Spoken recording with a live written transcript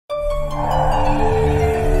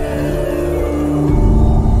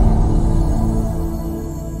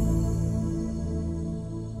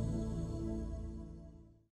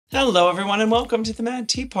Hello everyone and welcome to the Mad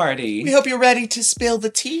Tea Party. We hope you're ready to spill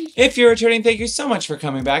the tea. If you're returning, thank you so much for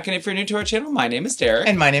coming back. And if you're new to our channel, my name is Derek.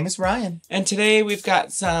 And my name is Ryan. And today we've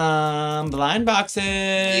got some blind boxes.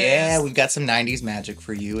 Yeah, we've got some 90s magic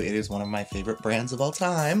for you. It is one of my favorite brands of all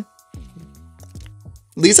time.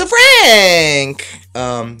 Lisa Frank!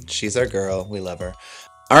 She's our girl. We love her.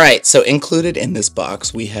 Alright, so included in this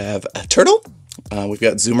box we have a turtle. We've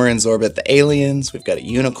got Zoomer and Zorbit the aliens. We've got a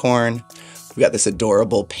unicorn. We've got this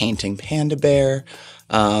adorable painting panda bear,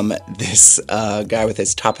 this guy with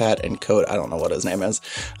his top hat and coat, I don't know what his name is,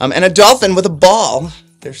 and a dolphin with a ball.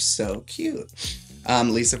 They're so cute.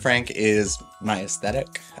 Lisa Frank is my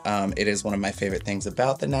aesthetic. It is one of my favorite things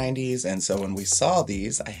about the 90s, and so when we saw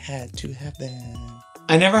these, I had to have them.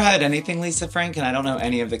 I never had anything Lisa Frank, and I don't know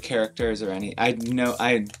any of the characters or any. I know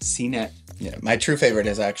I'd seen it. Yeah, my true favorite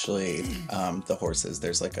is actually the horses.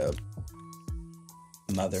 There's like a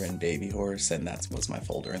mother and baby horse, and that was my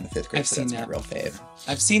folder in the 5th grade. I've seen that's my real fave.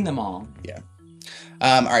 I've seen them all. Yeah.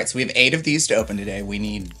 All right, so we have 8 of these to open today. We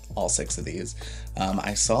need all 6 of these.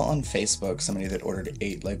 I saw on Facebook somebody that ordered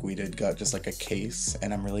 8 like we did got just like a case,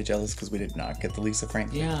 and I'm really jealous because we did not get the Lisa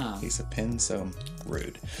Frank Lisa pin, so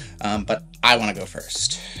rude. But I want to go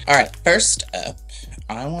first. All right, first up,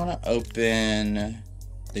 I want to open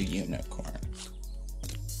the unicorn.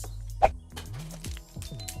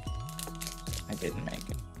 I didn't make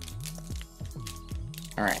it.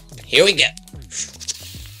 All right, here we go.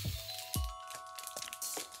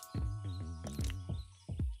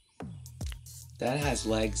 That has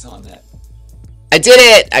legs on it. I did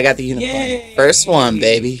it! I got the unicorn. Yay! First one,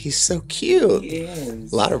 baby. He's so cute. He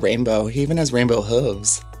is. A lot of rainbow. He even has rainbow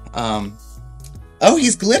hooves. Oh,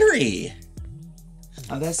 he's glittery.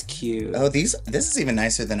 Oh, that's cute. Oh, this is even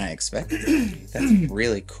nicer than I expected. That's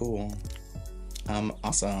really cool.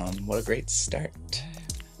 Awesome. What a great start.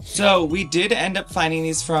 So we did end up finding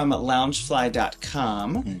these from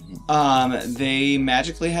Loungefly.com. Mm-hmm. They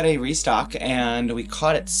magically had a restock, and we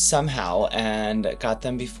caught it somehow and got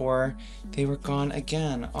them before they were gone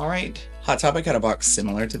again. All right. Hot Topic had a box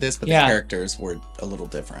similar to this, but the characters were a little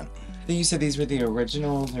different. I think you said these were the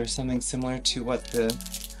originals or something similar to what the...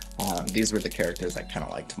 These were the characters I kind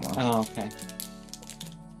of liked more. Oh, okay.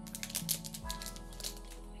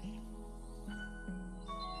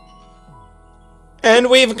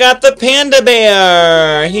 And we've got the panda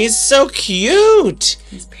bear. He's so cute.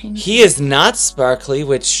 He is not sparkly,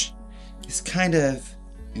 which is kind of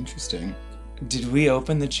interesting. Did we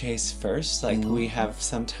open the chase first, like we have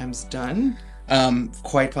sometimes done?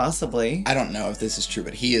 Quite possibly. I don't know if this is true,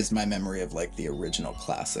 but he is my memory of like the original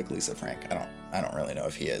classic Lisa Frank. I don't really know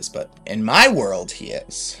if he is, but in my world he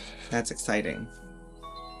is. That's exciting.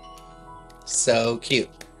 So cute.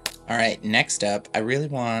 All right, next up, I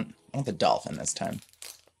want the dolphin this time.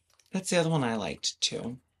 That's the other one I liked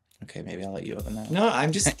too. Okay, maybe I'll let you open that. No,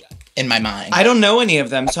 I'm just... in my mind. I don't know any of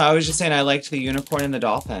them, so I was just saying I liked the unicorn and the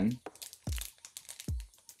dolphin.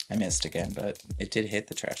 I missed again, but it did hit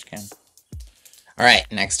the trash can. All right,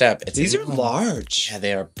 next up. These are large. Yeah,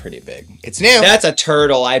 they are pretty big. It's new. That's a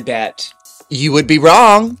turtle, I bet. You would be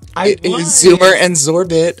wrong. It is Zoomer and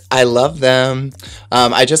Zorbit. I love them.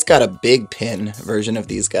 I just got a big pin version of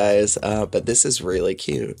these guys, but this is really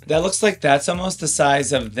cute. That looks like that's almost the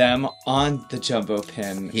size of them on the jumbo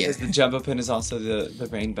pin. Yeah. Because the jumbo pin is also the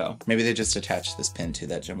rainbow. Maybe they just attached this pin to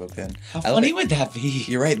that jumbo pin. How funny would that be?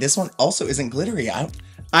 You're right. This one also isn't glittery.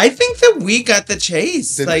 I think that we got the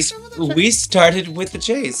chase. We started with the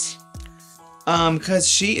chase. Because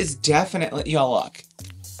she is definitely... Y'all look.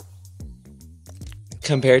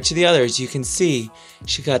 Compared to the others, you can see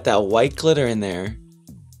she got that white glitter in there.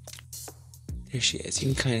 There she is.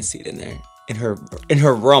 You can kind of see it in there. In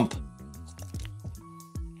her rump.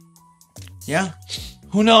 Yeah.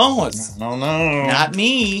 Who knows? I don't know. Not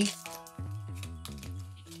me.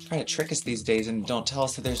 Try to trick us these days and don't tell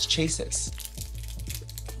us that there's chases.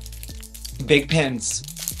 Big pins.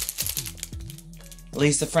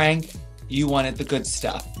 Lisa Frank, you wanted the good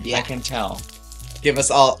stuff. Yeah. I can tell. Give us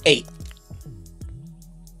all 8.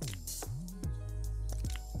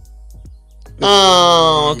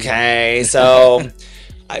 Oh, okay. So,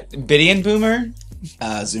 Biddy and Boomer?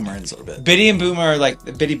 Zoomer and Zorbit. Biddy and Boomer are like,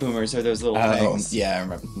 the Biddy Boomers are those little things. Yeah, I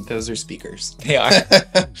remember. Those are speakers. They are.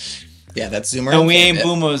 Yeah, that's Zoomer and we ain't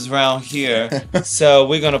boomers around here. So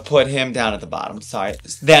we're going to put him down at the bottom. Sorry.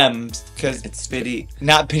 It's them, because it's Biddy,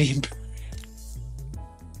 not Biddy and Boomer.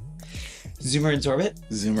 Zoomer and Zorbit?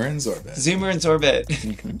 Zoomer and Zorbit. Zoomer and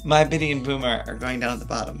Zorbit. My Biddy and Boomer are going down at the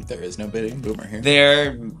bottom. There is no Biddy and Boomer here.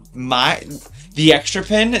 They're the extra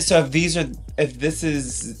pin. So if this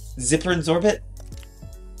is Zipper and Zorbit.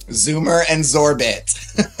 Zoomer and Zorbit.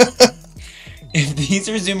 If these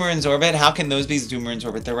are Zoomer and Zorbit, how can those be Zoomer and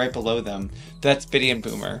Zorbit? They're right below them. That's Biddy and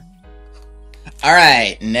Boomer. All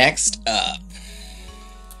right, next up.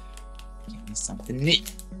 Give me something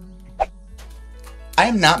neat. I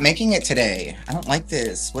am not making it today. I don't like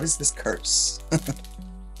this. What is this curse?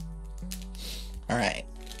 All right.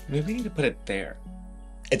 Maybe we need to put it there.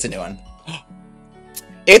 It's a new one.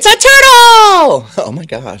 It's a turtle! Oh my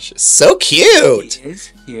gosh. So cute! It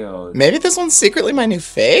is cute. Maybe this one's secretly my new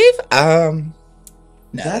fave?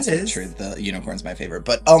 No, that is true. The unicorn's my favorite.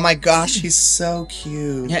 But oh my gosh, he's so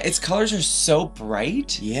cute. Yeah, its colors are so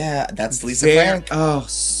bright. Yeah, that's Lisa Frank. Oh,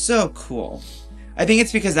 so cool. I think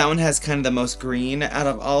it's because that one has kind of the most green out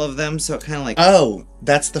of all of them, so it kind of like... Oh,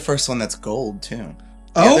 that's the first one that's gold, too.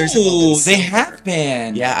 Oh, they have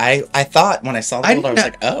been. Yeah, I thought when I saw the gold, I was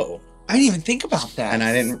like, oh. I didn't even think about that. And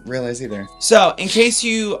I didn't realize either. So, in case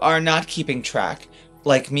you are not keeping track,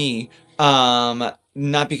 like me,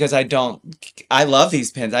 not because I love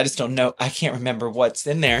these pins, I just don't know, I can't remember what's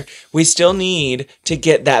in there. We still need to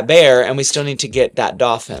get that bear, and we still need to get that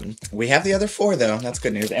dolphin. We have the other 4, though. That's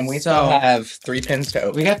good news. And we still have 3 pins to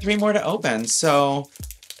open. We got 3 more to open, so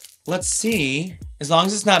let's see. As long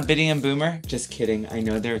as it's not Biddy and Boomer, just kidding. I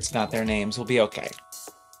know it's not their names. We'll be okay.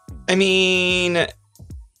 I mean,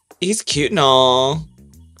 he's cute and all,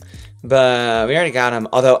 but we already got him.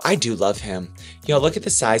 Although, I do love him. Yo, look at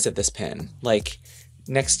the size of this pin. Like,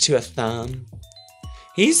 next to a thumb.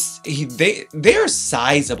 They're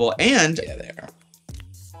sizable, and yeah, they are.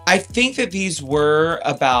 I think that these were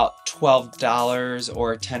about $12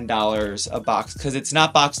 or $10 a box, because it's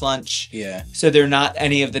not box lunch. Yeah. So they're not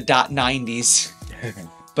any of the .90s.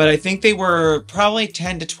 But I think they were probably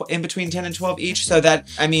 10 to in between 10 and 12 each. So that,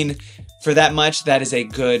 I mean, for that much, that is a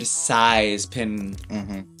good size pin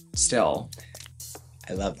still.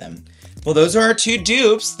 I love them. Well, those are our 2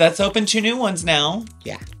 dupes. Let's open 2 new ones now.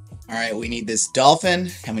 Yeah. All right, we need this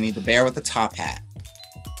dolphin, and we need the bear with the top hat.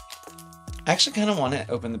 I actually kind of want to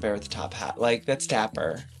open the bear with the top hat. Like, that's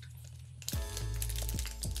dapper.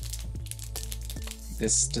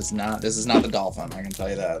 This is not the dolphin, I can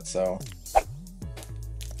tell you that, so.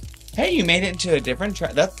 Hey, you made it into a different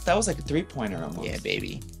track. That was like a 3-pointer almost. Yeah,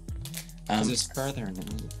 baby. It's further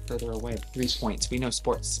away. 3 points. We know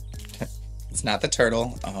sports. It's not the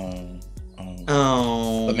turtle.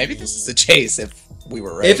 Oh. But maybe this is the chase if we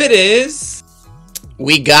were right. If it is.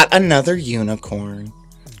 We got another unicorn.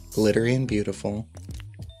 Glittery and beautiful.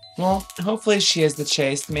 Well, hopefully she is the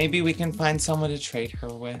chase. Maybe we can find someone to trade her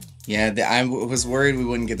with. Yeah, I was worried we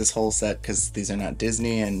wouldn't get this whole set because these are not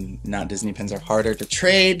Disney, and not Disney pins are harder to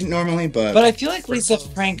trade normally, but... But I feel like Lisa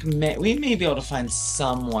Frank, we may be able to find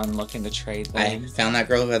someone looking to trade them. I found that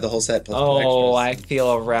girl who had the whole set. Oh, I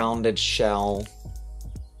feel a rounded shell.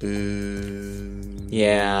 Boo.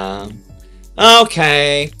 Yeah.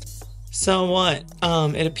 Okay. So what?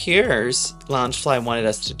 It appears Loungefly wanted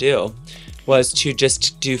us to do was to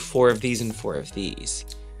just do 4 of these and 4 of these.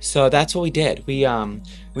 So that's what we did. We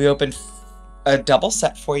opened a double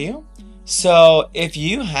set for you. So if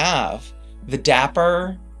you have the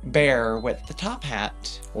dapper bear with the top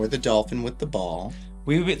hat, or the dolphin with the ball,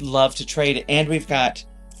 we would love to trade. And we've got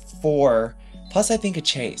 4 plus, I think, a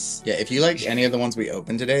chase. Yeah, if you like any of the ones we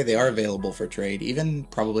opened today, they are available for trade, even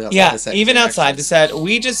probably outside the set. Yeah, even outside the set.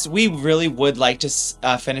 We really would like to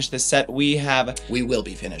finish this set. We will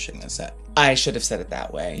be finishing this set. I should have said it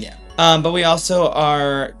that way. Yeah. But we also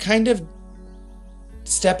are kind of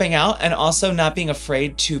stepping out and also not being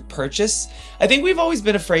afraid to purchase. I think we've always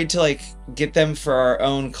been afraid to, like, get them for our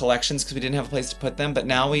own collections because we didn't have a place to put them, but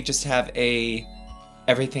now we just have a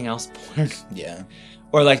everything else board. Yeah.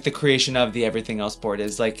 Or, like, the creation of the everything else board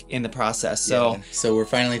is, like, in the process. So So we're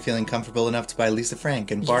finally feeling comfortable enough to buy Lisa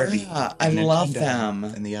Frank and Barbie. Yeah, I love them.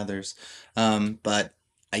 And the others. But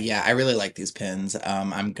yeah, I really like these pins.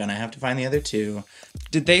 I'm gonna have to find the other 2.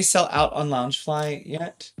 Did they sell out on Loungefly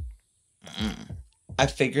yet? I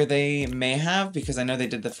figure they may have, because I know they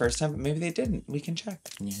did the first time, but maybe they didn't. We can check.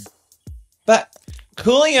 Yeah. But,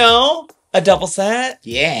 coolio! A double set.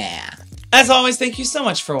 Yeah. As always, thank you so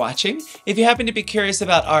much for watching. If you happen to be curious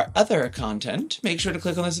about our other content, make sure to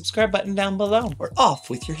click on the subscribe button down below. Or off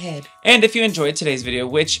with your head. And if you enjoyed today's video,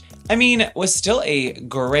 which, I mean, was still a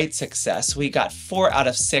great success. We got 4 out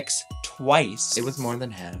of 6 twice. It was more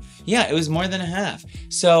than half. Yeah, it was more than a half.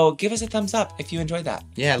 So give us a thumbs up if you enjoyed that.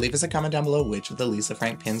 Yeah, leave us a comment down below which of the Lisa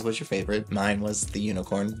Frank pins was your favorite. Mine was the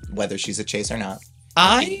unicorn, whether she's a chase or not.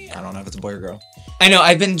 I don't know if it's a boy or girl. I know,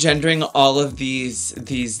 I've been gendering all of these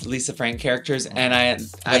Lisa Frank characters, and I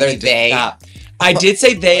need to stop. I did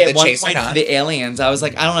say they at one point for the aliens. I was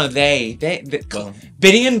like, I don't know, they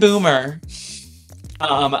Biddy and Boomer.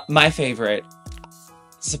 My favorite.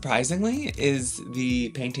 surprisingly, is the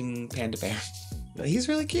painting panda bear. He's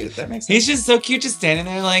really cute. That makes sense. He's just so cute, just standing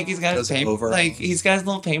there like he's got his Those paint, overalls. like he's got his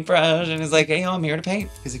little paintbrush, and he's like, "Hey, I'm here to paint."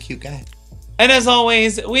 He's a cute guy. And as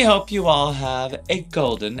always, we hope you all have a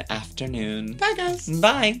golden afternoon. Bye, guys.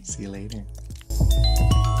 Bye. See you later.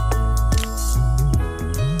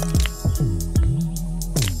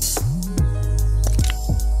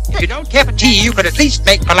 If you don't care for tea, you could at least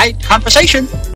make polite conversation.